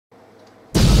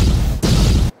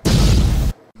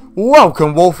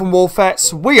Welcome Wolf and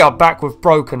Wolfettes, we are back with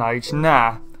Broken Age.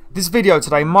 Now, this video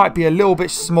today might be a little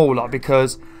bit smaller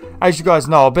because, as you guys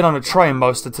know, I've been on a train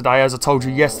most of today, as I told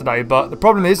you yesterday, but the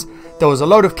problem is, there was a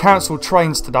load of cancelled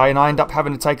trains today and I end up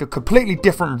having to take a completely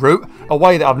different route, a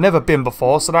way that I've never been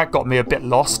before, so that got me a bit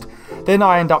lost. Then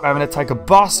I end up having to take a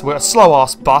bus, a slow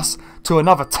ass bus, to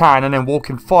another town and then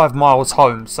walking 5 miles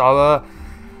home, so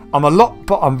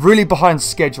I'm really behind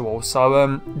schedule,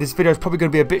 so this video is probably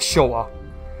going to be a bit shorter.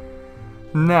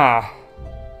 Nah,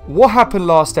 what happened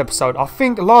last episode? I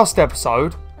think last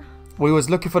episode we was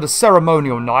looking for the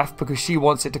ceremonial knife because she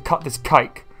wants it to cut this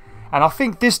cake. And I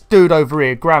think this dude over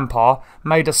here, Grandpa,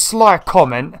 made a sly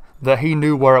comment that he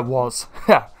knew where it was.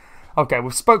 Okay,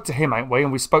 we spoke to him, ain't we?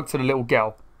 And we spoke to the little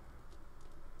girl.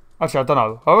 Actually, I don't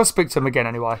know. I'll speak to him again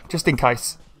anyway, just in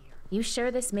case. You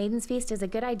sure this Maiden's Feast is a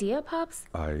good idea, Pops?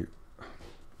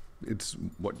 It's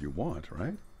what you want,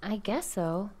 right? I guess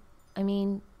so. I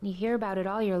mean, you hear about it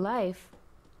all your life.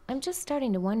 I'm just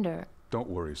starting to wonder. Don't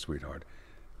worry, sweetheart.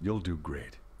 You'll do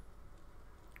great.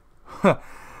 I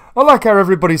like how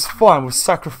everybody's fine with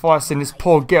sacrificing this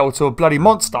poor girl to a bloody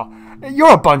monster.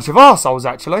 You're a bunch of arseholes,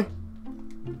 actually.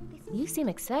 You seem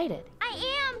excited.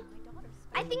 I am!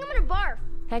 I think I'm gonna barf.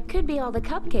 That could be all the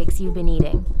cupcakes you've been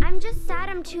eating. I'm just sad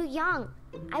I'm too young.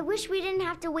 I wish we didn't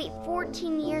have to wait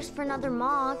 14 years for another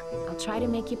Mog. I'll try to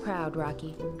make you proud,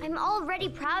 Rocky. I'm already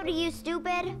proud of you,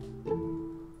 stupid.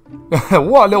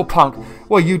 What a little punk.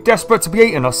 Well, you desperate to be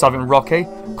eaten or something, Rocky?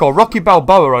 God, Rocky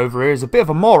Balboa over here is a bit of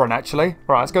a moron, actually.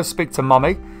 Right, let's go speak to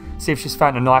Mummy. See if she's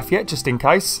found a knife yet, just in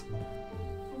case.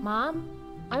 Mom,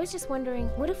 I was just wondering,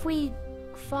 what if we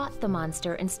fought the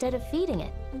monster instead of feeding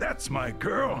it? That's my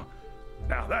girl.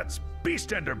 Now that's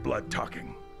Beastender blood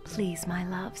talking. Please, my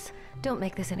loves, don't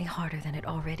make this any harder than it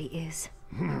already is.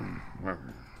 I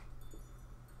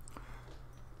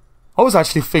was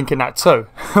actually thinking that too.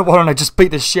 Why don't I just beat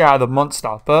the shit out of the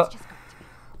monster? But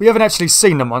we haven't actually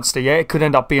seen the monster yet. It could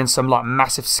end up being some like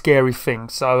massive scary thing.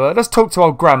 So let's talk to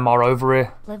old Grandma over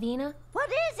here. Lavina?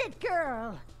 What is it,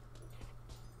 girl?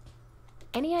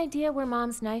 Any idea where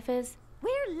Mom's knife is?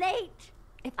 We're late.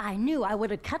 If I knew, I would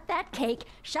have cut that cake,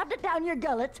 shoved it down your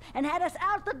gullets, and had us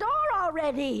out the door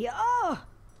already. Oh!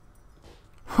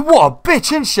 What a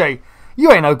bitch, isn't she?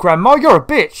 You ain't no grandma, you're a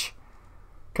bitch.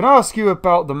 Can I ask you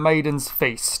about the Maiden's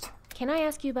Feast? Can I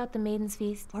ask you about the Maiden's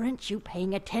Feast? Weren't you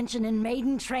paying attention in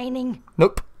maiden training?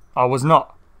 Nope, I was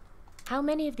not. How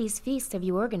many of these feasts have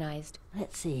you organized?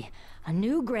 Let's see. A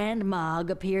new Grand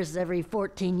Mog appears every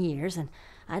 14 years, and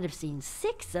I'd have seen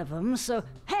 6 of them, so...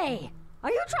 Hey! Are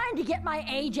you trying to get my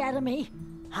age out of me?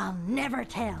 I'll never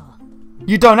tell.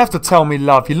 You don't have to tell me,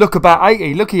 love. You look about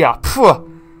 80. Look at ya.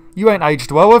 Phew. You ain't aged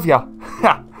well, have ya?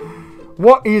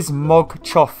 What is Mog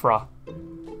Chothra?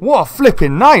 What a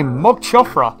flipping name, Mog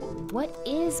Chothra. What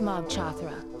is Mog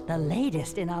Chothra? The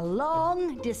latest in a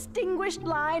long, distinguished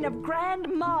line of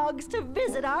Grand Mogs to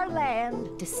visit our land.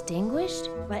 Distinguished?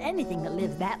 Well, anything that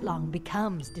lives that long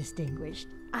becomes distinguished.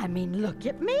 I mean, look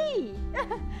at me.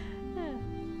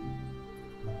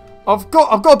 I've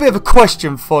got a bit of a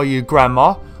question for you,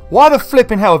 Grandma. Why the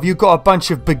flipping hell have you got a bunch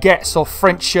of baguettes or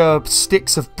French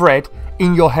sticks of bread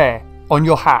in your hair, on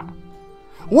your hat?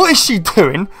 What is she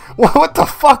doing? What the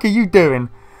fuck are you doing?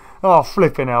 Oh,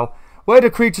 flipping hell. Where do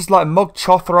creatures like Mog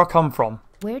Chothra come from?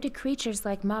 Where do creatures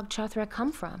like Mog Chothra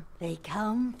come from? They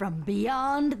come from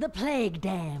beyond the plague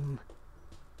dam.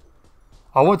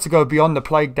 I want to go beyond the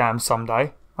plague dam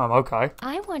someday. Okay.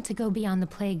 I want to go beyond the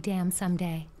plague dam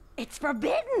someday. It's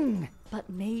forbidden! But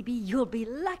maybe you'll be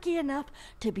lucky enough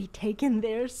to be taken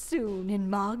there soon in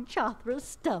Mog Chothra's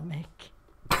stomach.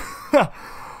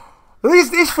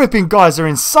 These flipping guys are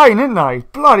insane, aren't they?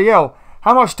 Bloody hell.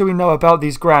 How much do we know about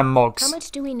these Grand Mogs? How much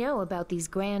do we know about these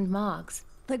Grand Mogs?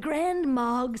 The Grand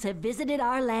Mogs have visited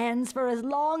our lands for as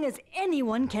long as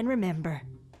anyone can remember.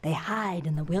 They hide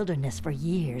in the wilderness for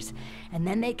years, and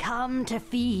then they come to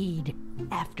feed.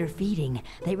 After feeding,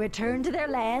 they return to their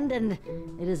land and,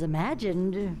 it is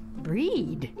imagined,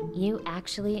 breed. You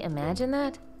actually imagine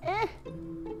that?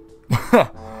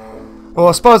 Well,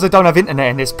 I suppose they don't have internet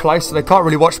in this place, so they can't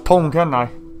really watch porn, can they?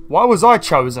 Why was I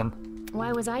chosen?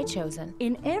 Why was I chosen?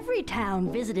 In every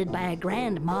town visited by a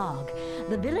Grand Mog,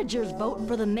 the villagers vote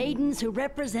for the maidens who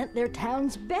represent their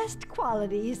town's best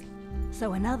qualities.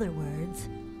 So in other words,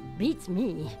 beats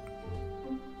me.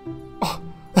 Oh.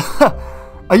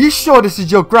 Are you sure this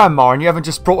is your grandma and you haven't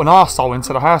just brought an arsehole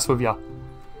into the house with you?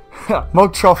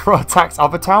 Mog Chothra attacks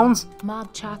other towns?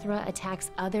 Mog Chothra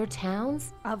attacks other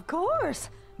towns? Of course.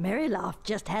 Maryloft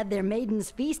just had their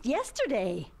Maiden's Feast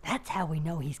yesterday. That's how we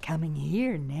know he's coming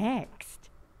here next.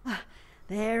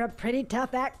 They're a pretty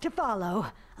tough act to follow.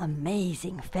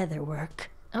 Amazing feather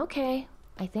work. Okay,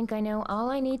 I think I know all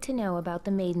I need to know about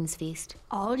the Maiden's Feast.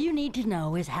 All you need to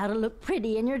know is how to look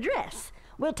pretty in your dress.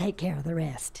 We'll take care of the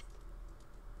rest.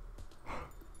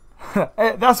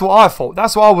 That's what I thought.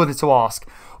 That's what I wanted to ask.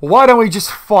 Why don't we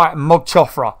just fight Mog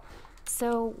Chothra?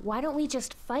 So, why don't we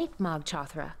just fight Mog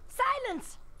Chothra?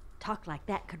 Silence! Talk like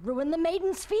that could ruin the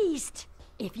Maiden's Feast.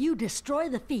 If you destroy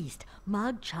the feast,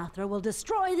 Mog Chothra will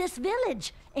destroy this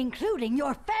village, including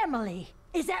your family.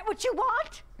 Is that what you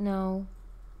want? No.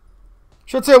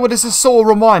 Should I tell you what this is sort of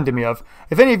reminding me of?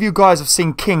 If any of you guys have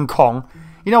seen King Kong,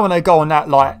 you know when they go on that,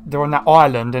 like, they're on that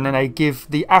island and then they give,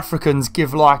 the Africans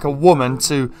give like a woman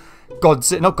to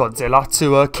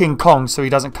to King Kong so he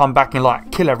doesn't come back and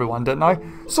like kill everyone, don't they?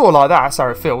 Sort of like that, that's how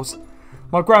it feels.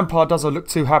 My grandpa doesn't look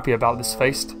too happy about this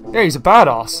feast. Yeah, he's a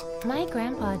badass. My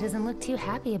grandpa doesn't look too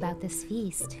happy about this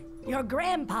feast. Your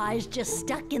grandpa is just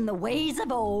stuck in the ways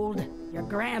of old. Your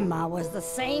grandma was the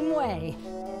same way.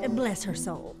 Bless her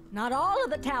soul. Not all of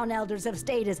the town elders have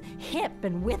stayed as hip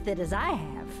and with it as I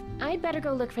have. I'd better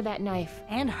go look for that knife.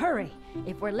 And hurry.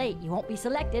 If we're late, you won't be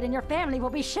selected and your family will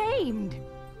be shamed.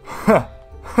 I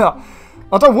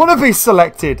don't want to be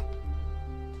selected.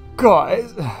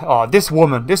 God, oh, this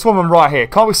woman right here.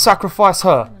 Can't we sacrifice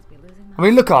her? I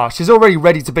mean, look at her. She's already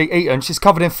ready to be eaten. She's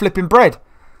covered in flipping bread.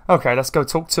 Okay, let's go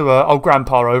talk to old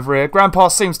Grandpa over here. Grandpa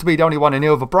seems to be the only one in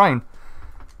here with a brain.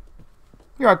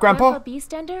 You alright, Grandpa? Grandpa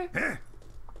Beastender?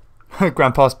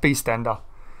 Grandpa's Beastender.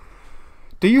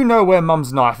 Do you know where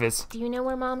Mum's knife is? Do you know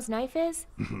where Mom's knife is?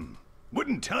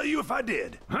 Wouldn't tell you if I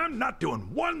did. I'm not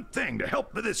doing one thing to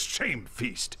help with this shame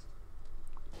feast.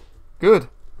 Good.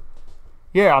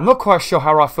 Yeah, I'm not quite sure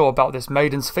how I feel about this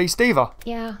Maiden's Feast either.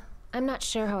 Yeah, I'm not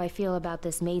sure how I feel about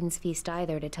this Maiden's Feast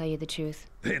either, to tell you the truth.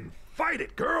 Then fight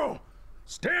it, girl.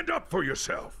 Stand up for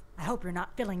yourself. I hope you're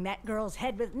not filling that girl's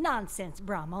head with nonsense,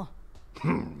 Brummel.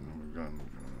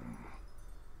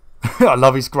 I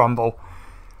love his grumble.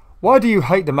 Why do you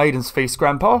hate the Maiden's Feast,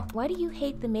 Grandpa? Why do you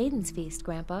hate the Maiden's Feast,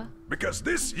 Grandpa? Because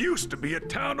this used to be a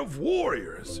town of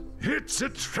warriors. It's a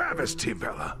travesty,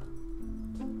 Bella.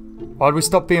 Why'd we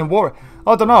stop being warrior?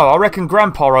 I don't know. I reckon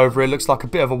Grandpa over here looks like a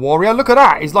bit of a warrior. Look at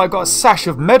that. He's like got a sash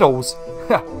of medals.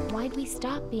 Why'd we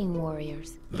stop being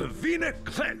warriors? Lavina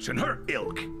Clench and her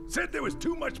ilk said there was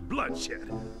too much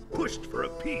bloodshed, pushed for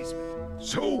appeasement.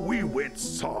 So we went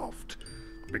soft.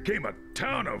 Became a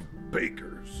town of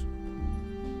bakers.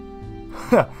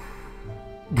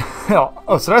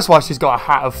 Oh, so that's why she's got a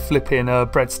hat of flipping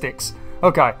breadsticks.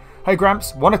 Okay. Hey,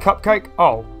 Gramps, want a cupcake?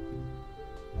 Oh.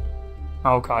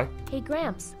 Okay. Hey,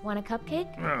 Gramps, want a cupcake?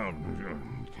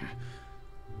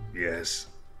 Yes.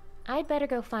 I'd better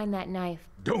go find that knife.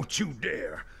 Don't you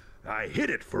dare. I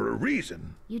hid it for a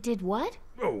reason. You did what?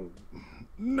 Oh,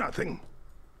 nothing.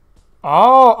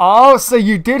 Oh, so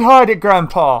you did hide it,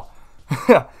 Grandpa.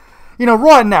 You know,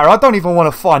 right now, I don't even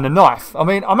want to find the knife. I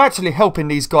mean, I'm actually helping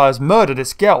these guys murder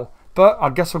this girl, but I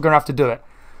guess we're going to have to do it.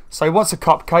 So he wants a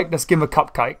cupcake, let's give him a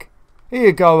cupcake. Here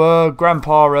you go,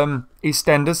 Grandpa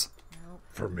EastEnders.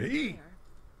 For me?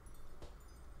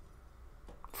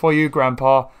 For you,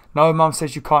 Grandpa. No, Mum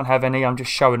says you can't have any, I'm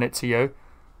just showing it to you.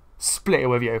 Split it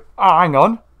with you. Ah, hang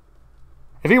on.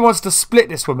 If he wants to split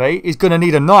this with me, he's going to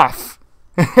need a knife.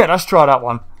 Let's try that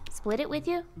one. Split it with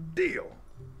you? Deal.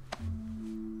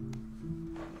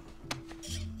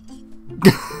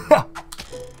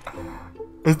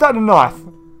 Is that a knife?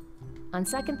 On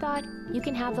second thought, you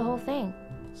can have the whole thing.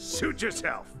 Suit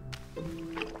yourself.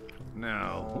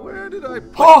 Now, where did I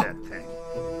put Oh! that thing?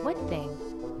 What thing?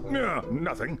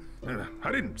 Nothing.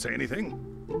 I didn't say anything.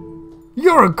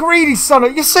 You're a greedy son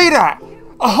of... You see that?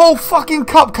 A whole fucking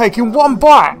cupcake in one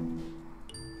bite.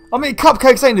 I mean,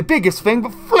 cupcakes ain't the biggest thing,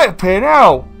 but flipping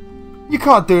hell. You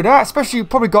can't do that, especially you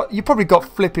probably got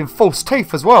flipping false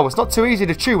teeth as well. It's not too easy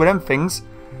to chew with them things.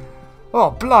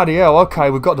 Oh, bloody hell. Okay,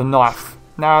 we've got the knife.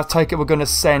 Now I take it we're going to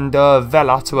send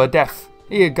Vela to her death.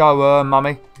 Here you go,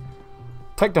 Mummy.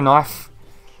 Take the knife.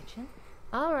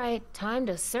 All right, time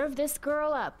to serve this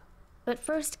girl up. But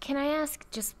first, can I ask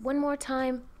just one more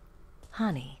time?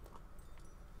 Honey.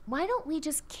 Why don't we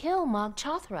just kill Mog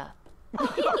Chothra?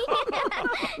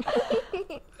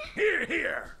 Here,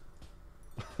 here.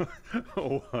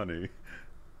 Oh, honey.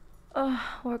 Oh,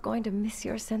 we're going to miss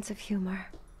your sense of humor.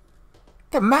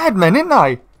 They're madmen, ain't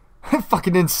they? They're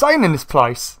fucking insane in this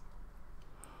place.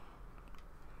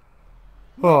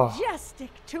 Oh. Majestic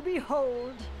to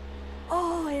behold,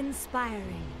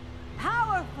 awe-inspiring,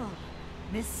 powerful,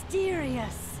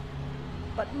 mysterious.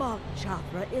 But Mog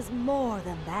Chothra is more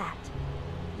than that.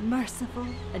 Merciful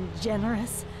and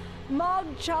generous, Mog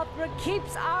Chothra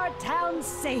keeps our town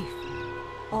safe.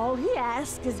 All he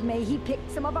asks is may he pick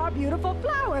some of our beautiful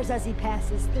flowers as he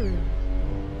passes through.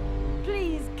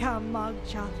 Please come, Mog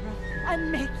Chothra,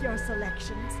 and make your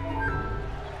selections.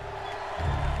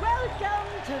 Welcome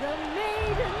to the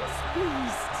Maiden's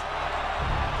Feast.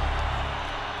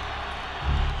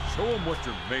 Show him what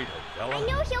you're made of, fella. I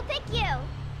know he'll pick you.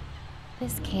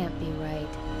 This can't be right.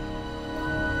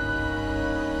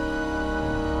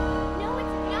 No,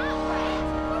 it's not right.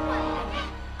 For one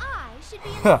thing, I should be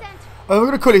in the center. I'm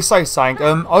going to quickly say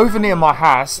something. Over near my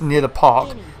house, near the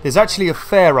park, there's actually a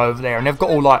fair over there, and they've got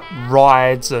all like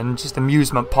rides and just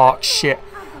amusement park shit.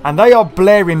 And they are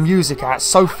blaring music out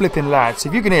so flipping loud. So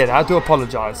if you can hear that, I do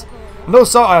apologise. And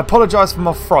also, I apologise for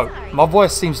my throat. My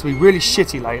voice seems to be really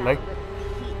shitty lately.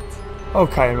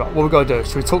 Okay, right, what we got to do?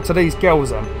 Should we talk to these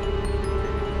girls then?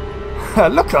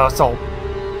 Look at her, all.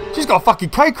 She's got a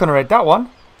fucking cake on her head, that one.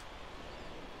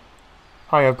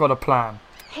 Hey, I've got a plan.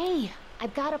 Hey,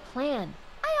 I've got a plan.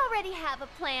 I already have a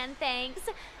plan, thanks.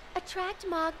 Attract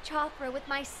Mog Chothra with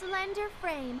my slender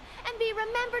frame and be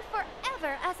remembered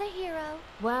forever as a hero.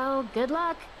 Well, good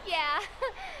luck. Yeah,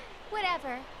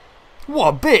 whatever.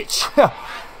 What a bitch!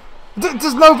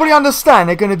 Does nobody understand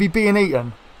they're going to be being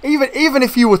eaten? Even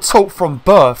if you were taught from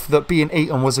birth that being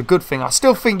eaten was a good thing, I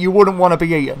still think you wouldn't want to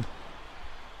be eaten.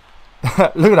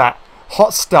 Look at that.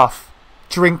 Hot stuff.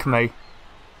 Drink me.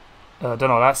 Don't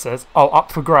know what that says. Oh,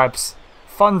 up for grabs.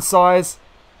 Fun size.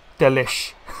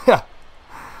 Delish.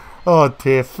 Oh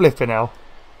dear, flipping hell.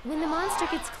 When the monster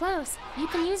gets close, you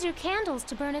can use your candles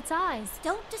to burn its eyes.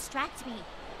 Don't distract me.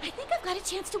 I think I've got a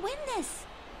chance to win this.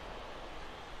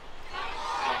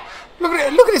 Look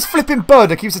at it, look at this flipping bird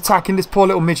that keeps attacking this poor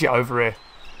little midget over here.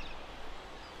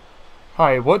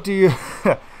 Hey, what do you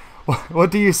what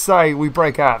do you say we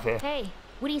break out of here? Hey,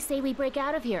 what do you say we break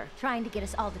out of here? Trying to get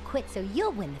us all to quit so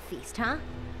you'll win the feast, huh?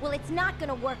 Well, it's not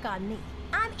gonna work on me.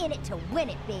 I'm in it to win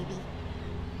it, baby.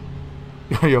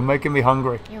 You're making me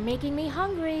hungry. You're making me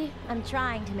hungry. I'm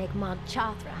trying to make Mog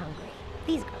Chothra hungry.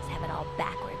 These girls have it all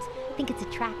backwards. Think it's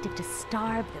attractive to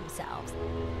starve themselves.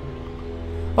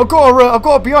 I've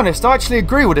got to be honest, I actually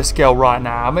agree with this girl right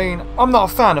now. I mean, I'm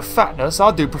not a fan of fatness,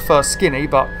 I do prefer skinny,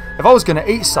 but if I was going to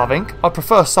eat something, I'd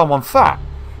prefer someone fat.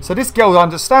 So this girl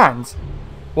understands.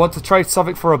 Want to trade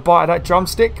something for a bite of that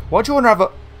drumstick? Why do you want to have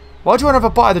a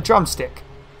bite of the drumstick?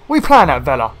 What are you playing at,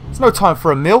 Vela? It's no time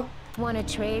for a meal. Want to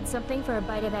trade something for a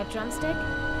bite of that drumstick?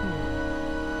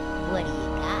 What do you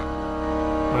got?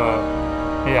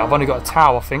 Yeah, I've only got a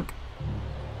towel, I think.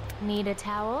 Need a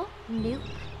towel? Nope.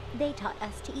 They taught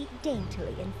us to eat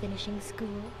daintily in finishing school.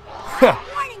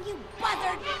 Warning you,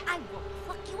 buzzard! I will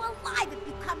pluck you alive if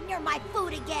you come near my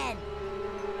food again.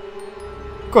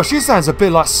 Gosh, she sounds a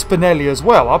bit like Spinelli as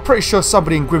well. I'm pretty sure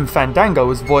somebody in Grim Fandango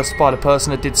was voiced by the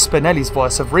person that did Spinelli's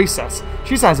voice of Recess.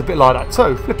 She sounds a bit like that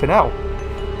too. Flipping hell.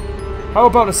 How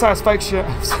about the satisfaction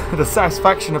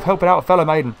of helping out a fellow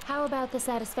maiden? How about the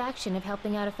satisfaction of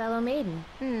helping out a fellow maiden?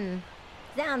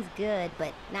 Sounds good,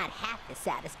 but not half as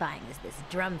satisfying as this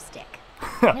drumstick.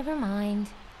 Never mind.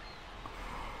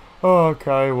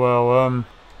 Okay, well,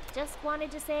 Just wanted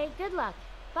to say good luck.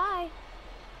 Bye.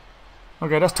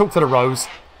 okay, let's talk to the rose.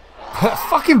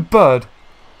 Fucking bird.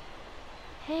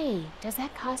 Hey, does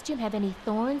that costume have any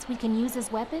thorns we can use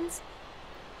as weapons?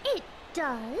 It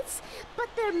does, but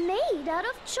they're made out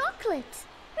of chocolate.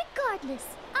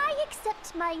 Regardless, I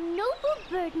accept my noble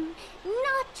burden,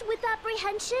 not with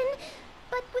apprehension,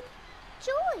 but with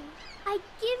joy. I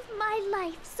give my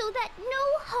life so that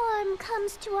no harm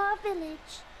comes to our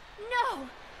village. No!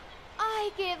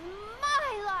 I give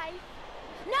my life!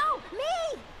 No,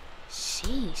 me!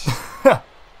 Sheesh.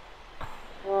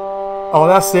 Oh,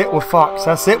 that's it. We're fucked.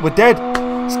 That's it. We're dead.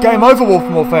 It's game over,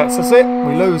 wolfettes. That's it.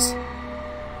 We lose.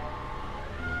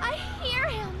 I hear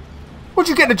him! Where'd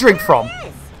you get the drink from?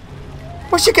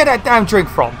 Where'd you get that damn drink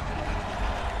from?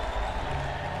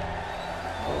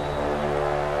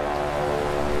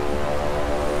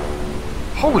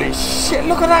 Holy shit,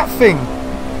 look at that thing!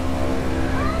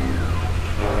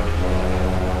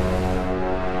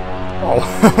 Oh.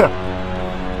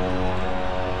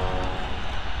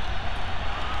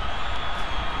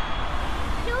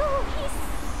 Oh, he's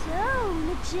so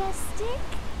majestic.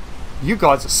 You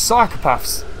guys are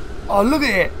psychopaths. Oh, look at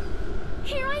it!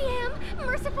 Here I am,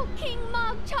 merciful King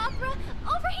Mog Chothra,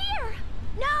 over here!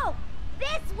 No!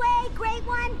 This way, Great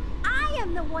One! I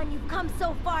am the one you've come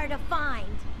so far to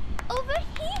find! Over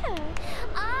here.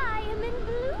 I am in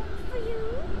bloom for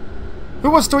you. Who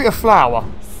wants to eat a flower?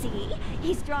 See?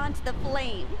 He's drawn to the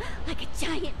flame, like a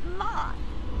giant moth.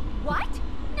 What?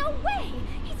 No way!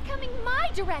 He's coming my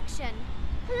direction!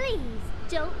 Please,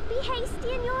 don't be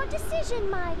hasty in your decision,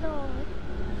 my lord.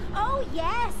 Oh,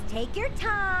 yes. Take your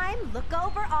time, look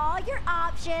over all your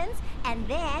options, and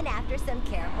then, after some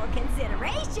careful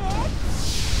consideration...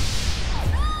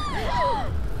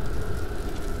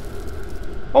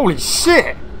 Holy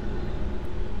shit!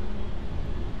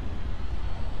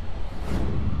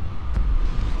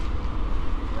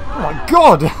 Oh my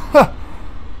god!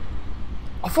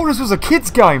 I thought this was a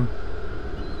kid's game.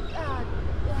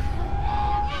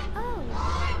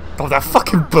 Oh, that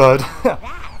fucking bird.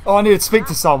 Oh, I need to speak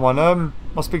to someone.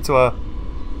 I'll speak to her.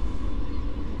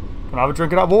 Can I have a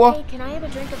drink of that water? Hey, can I have a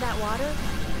drink of that water?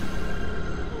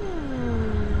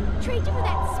 Trade you for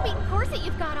that sweet corset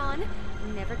you've got on.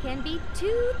 Never can be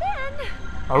too thin.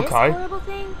 Okay. This horrible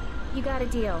thing? You got a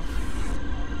deal.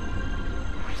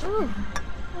 Ooh,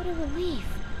 what a relief.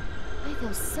 I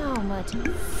feel so much.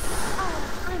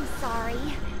 Oh, I'm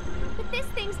sorry. But this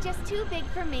thing's just too big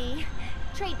for me.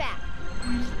 Trade back.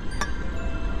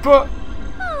 But...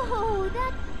 Oh,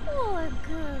 that poor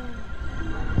girl.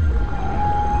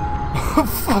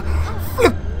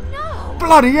 Flip! No!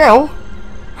 Bloody hell!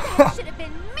 That should have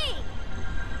been me!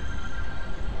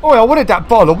 Oh, I wanted that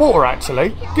bottle of water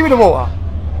actually. Give me the water.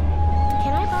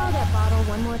 Can I borrow that bottle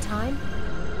one more time?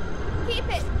 Keep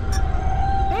it!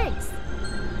 Thanks.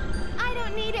 I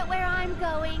don't need it where I'm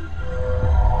going.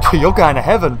 You're going to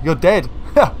heaven. You're dead.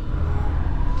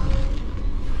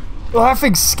 Oh, that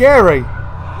thing's scary.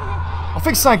 I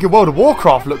think something in World of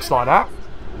Warcraft looks like that.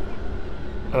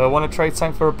 Want to trade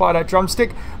something for a bite of that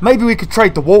drumstick? Maybe we could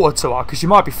trade the water to her, because she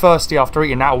might be thirsty after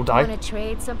eating that all day. Want to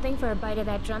trade something for a bite of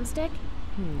that drumstick?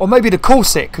 Or maybe the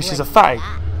corset, because she's a fatty.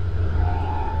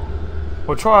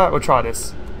 We'll try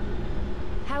this.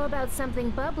 How about something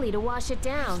bubbly to wash it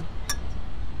down?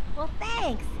 Well,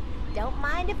 thanks. Don't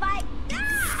mind if I...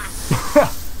 Ah!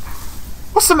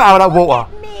 What's the matter with that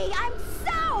water? Me, I'm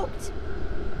soaked!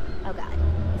 Oh, God.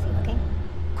 Is he looking?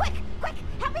 Quick, quick!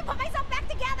 Help me put myself back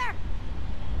together!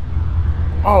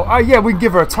 Oh, yeah, we can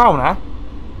give her a towel now.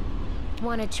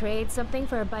 Want to trade something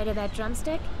for a bite of that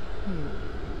drumstick?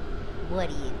 What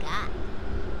do you got?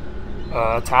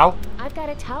 A towel? I've got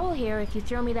a towel here if you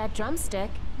throw me that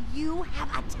drumstick. You have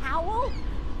a towel?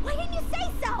 Why didn't you say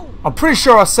so? I'm pretty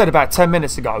sure I said about 10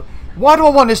 minutes ago. Why do I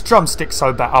want this drumstick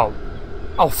so bad?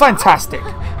 Oh, fantastic.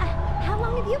 How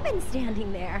long have you been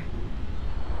standing there?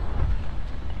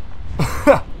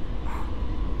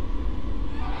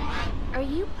 Are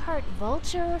you part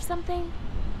vulture or something?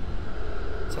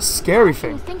 It's a scary How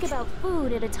can you thing. think about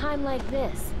food at a time like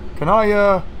this? Can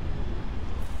I,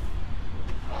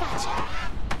 Gotcha.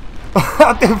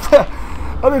 I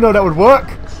didn't know that would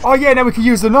work. Oh yeah, now we can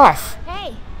use the knife.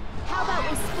 Hey, how about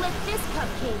we split this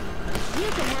cupcake? You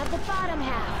can have the bottom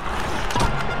half.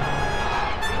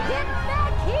 Get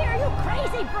back here, you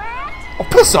crazy brat! Oh,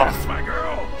 piss off. That's my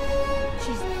girl!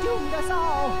 She's doomed us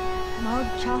all. Mog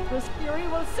Chothra's fury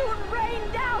will soon rain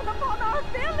down upon our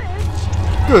village.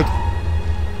 Good.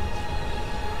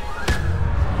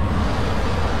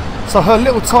 So her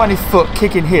little tiny foot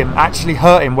kicking him actually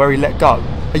hurt him where he let go.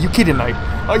 Are you kidding me?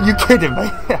 Are you kidding me?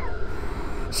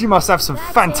 She must have some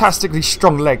fantastically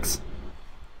strong legs.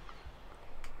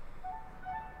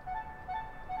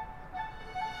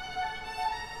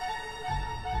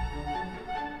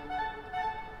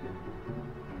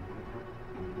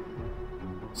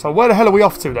 So where the hell are we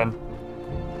off to then?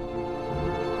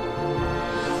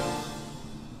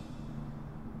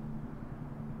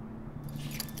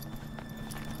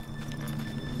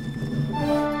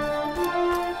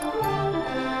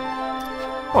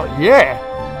 Oh yeah!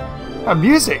 And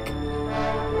music!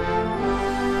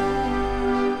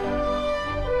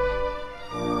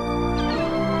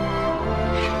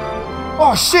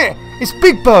 Oh shit! It's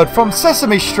Big Bird from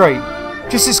Sesame Street!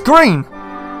 Just it's green!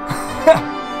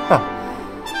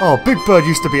 Oh, Big Bird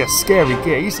used to be a scary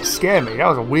git. He used to scare me. That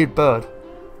was a weird bird.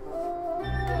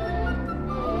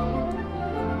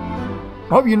 I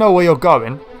hope you know where you're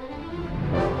going.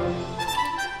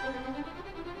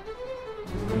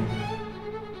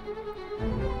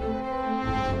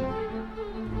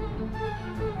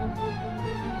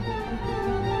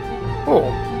 Oh.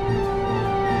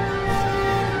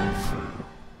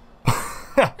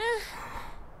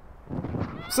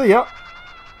 See ya.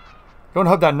 You want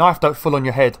to hope that knife don't fall on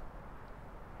your head.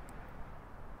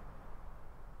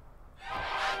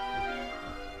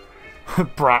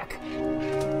 Brack.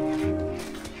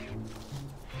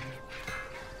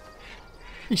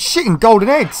 He's shitting golden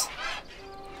eggs.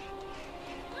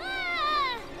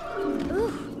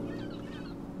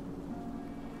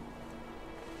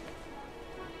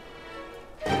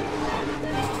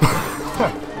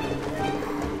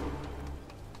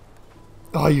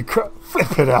 Oh, you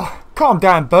flip it out. Calm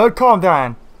down, bird. Calm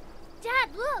down. Dad,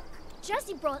 look!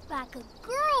 Jesse brought back a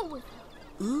girl with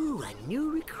her. Ooh, a new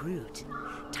recruit.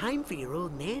 Time for your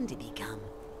old man to become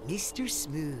Mr.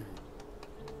 Smooth.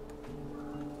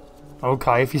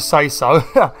 Okay, if you say so.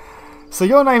 So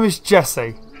your name is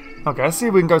Jesse. Okay, let's see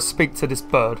if we can go speak to this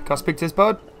bird. Can I speak to this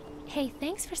bird? Hey,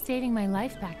 thanks for saving my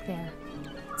life back there.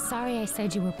 Sorry I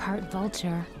said you were part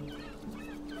vulture.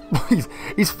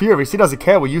 He's furious. He doesn't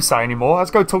care what you say anymore. Let's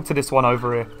go talk to this one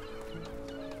over here.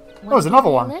 Oh, there's another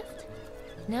one. Lift?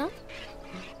 No?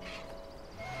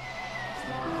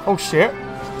 Oh shit.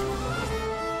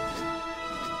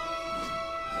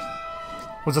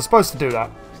 Was I supposed to do that?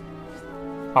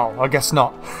 Oh, I guess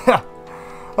not.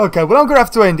 Okay, well I'm going to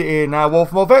have to end it here now,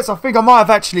 Wolf and Wolfettes. I think I might have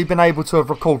actually been able to have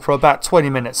recorded for about 20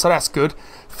 minutes, so that's good.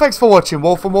 Thanks for watching,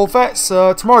 Wolf and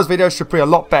Wolfettes. Tomorrow's video should be a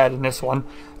lot better than this one.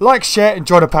 Like, share,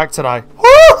 enjoy the pack today. Woo!